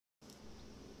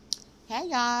Hey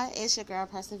y'all, it's your girl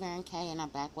Persevering K, and I'm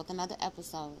back with another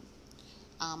episode.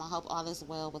 I hope all is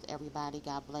well with everybody.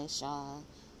 God bless y'all.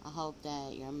 I hope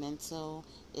that your mental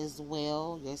is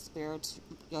well, your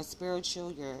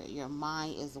spiritual, your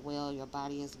mind is well, your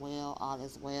body is well, all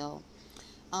is well.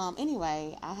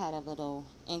 Anyway, I had a little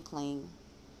inkling,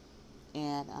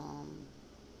 and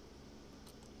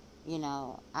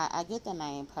I get the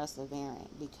name Perseverant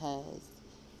because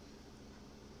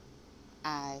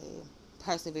I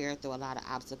persevered through a lot of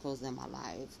obstacles in my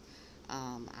life.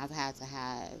 I've had to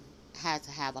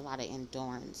have a lot of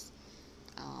endurance,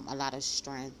 a lot of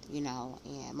strength,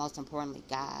 and most importantly,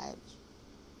 God.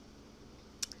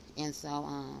 And so,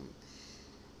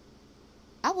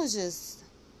 I was just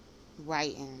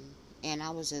writing, and I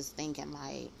was just thinking,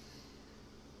 like,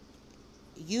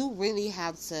 you really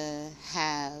have to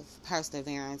have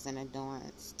perseverance and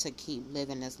endurance to keep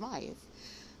living this life.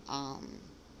 Um,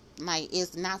 like,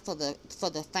 it's not for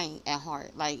the faint at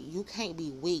heart. Like, you can't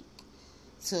be weak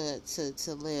to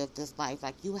live this life.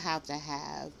 Like, you have to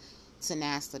have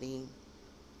tenacity.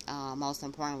 Most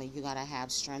importantly, you gotta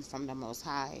have strength from the Most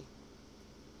High.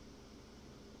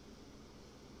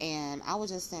 And I was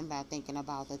just sitting back thinking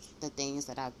about the things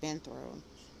that I've been through.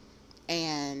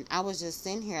 And I was just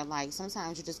sitting here, like,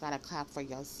 sometimes you just gotta clap for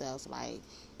yourself. Like,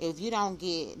 if you don't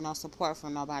get no support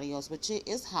from nobody else, which it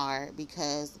is hard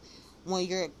because when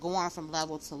you're going from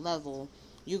level to level,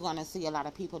 you're gonna see a lot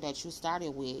of people that you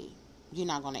started with, you're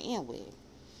not gonna end with.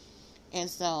 And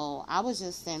so I was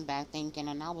just sitting back thinking,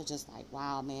 and I was just like,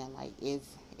 wow, man, like,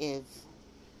 if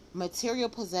material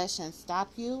possessions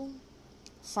stop you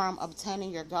from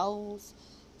obtaining your goals,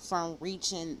 from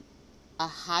reaching a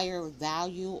higher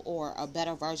value or a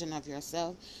better version of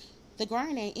yourself, the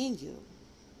grind ain't in you.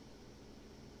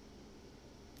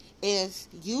 If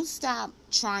you stop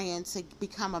trying to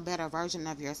become a better version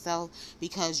of yourself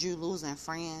because you losing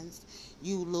friends,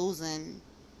 you losing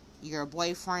your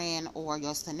boyfriend or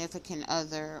your significant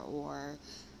other, or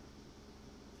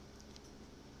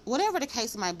whatever the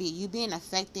case might be, you being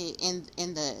affected in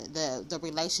the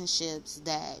relationships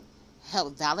that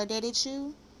help validated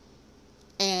you,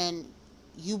 and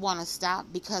you want to stop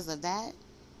because of that,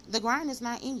 the grind is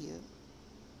not in you.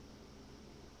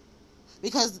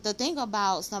 Because the thing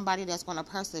about somebody that's going to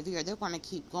persevere, they're going to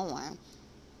keep going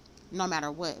no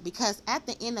matter what. Because at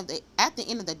the end of the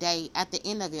day, at the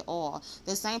end of it all,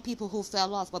 the same people who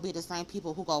fell off will be the same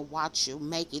people who go watch you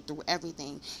make it through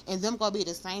everything, and them gonna be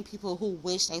the same people who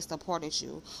wish they supported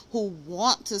you, who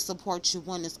want to support you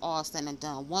when it's all said and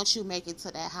done. Once you make it to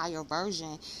that higher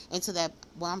version, into that,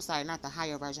 well, I'm sorry, not the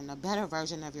higher version, the better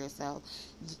version of yourself,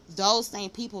 those same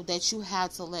people that you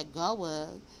had to let go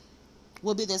of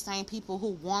will be the same people who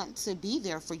want to be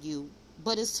there for you,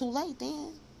 but it's too late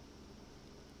then.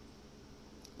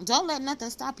 Don't let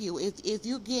nothing stop you. If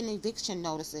you're getting eviction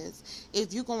notices,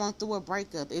 if you're going through a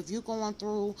breakup, if you're going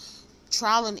through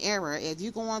trial and error, if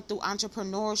you're going through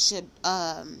entrepreneurship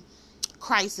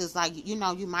crisis, like, you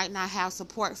might not have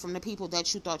support from the people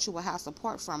that you thought you would have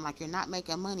support from, like, you're not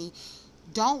making money,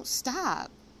 don't stop.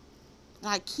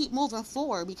 Like, keep moving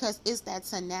forward, because it's that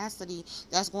tenacity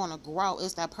that's going to grow.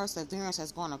 It's that perseverance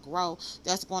that's going to grow,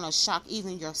 that's going to shock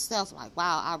even yourself. Like,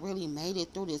 wow, I really made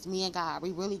it through this. Me and God,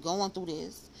 we really going through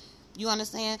this. You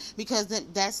understand? Because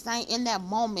that same, in that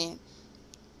moment,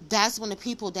 that's when the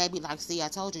people that be like, see, I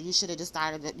told you, you should have just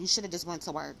started it. You should have just went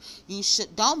to work.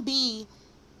 Don't be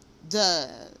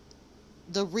the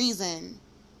reason.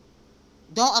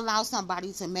 Don't allow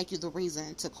somebody to make you the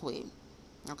reason to quit.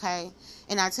 Okay?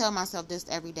 And I tell myself this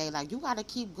every day, like, you got to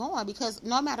keep going, because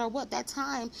no matter what, that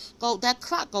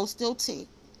clock goes still tick,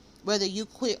 whether you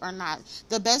quit or not.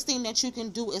 The best thing that you can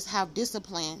do is have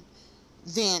discipline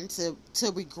than to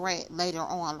regret later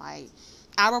on. Like,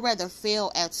 I would rather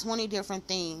fail at 20 different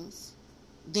things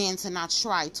than to not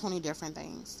try 20 different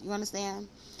things. You understand?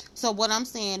 So what I'm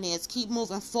saying is, keep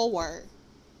moving forward.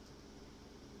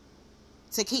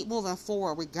 To keep moving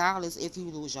forward, regardless if you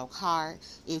lose your car,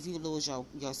 if you lose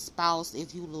your spouse,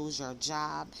 if you lose your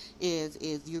job, if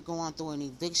you're going through an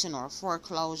eviction or a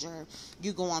foreclosure,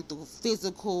 you're going through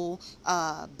physical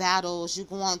battles, you're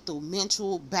going through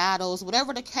mental battles,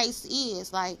 whatever the case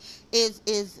is. Like, if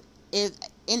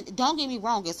and don't get me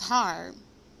wrong, it's hard,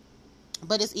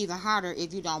 but it's even harder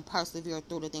if you don't persevere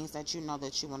through the things that you know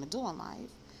that you want to do in life.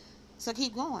 So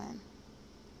keep going.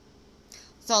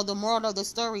 So the moral of the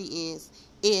story is,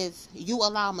 if you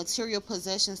allow material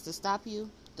possessions to stop you,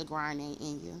 the grind ain't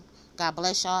in you. God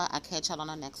bless y'all. I'll catch y'all on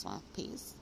the next one. Peace.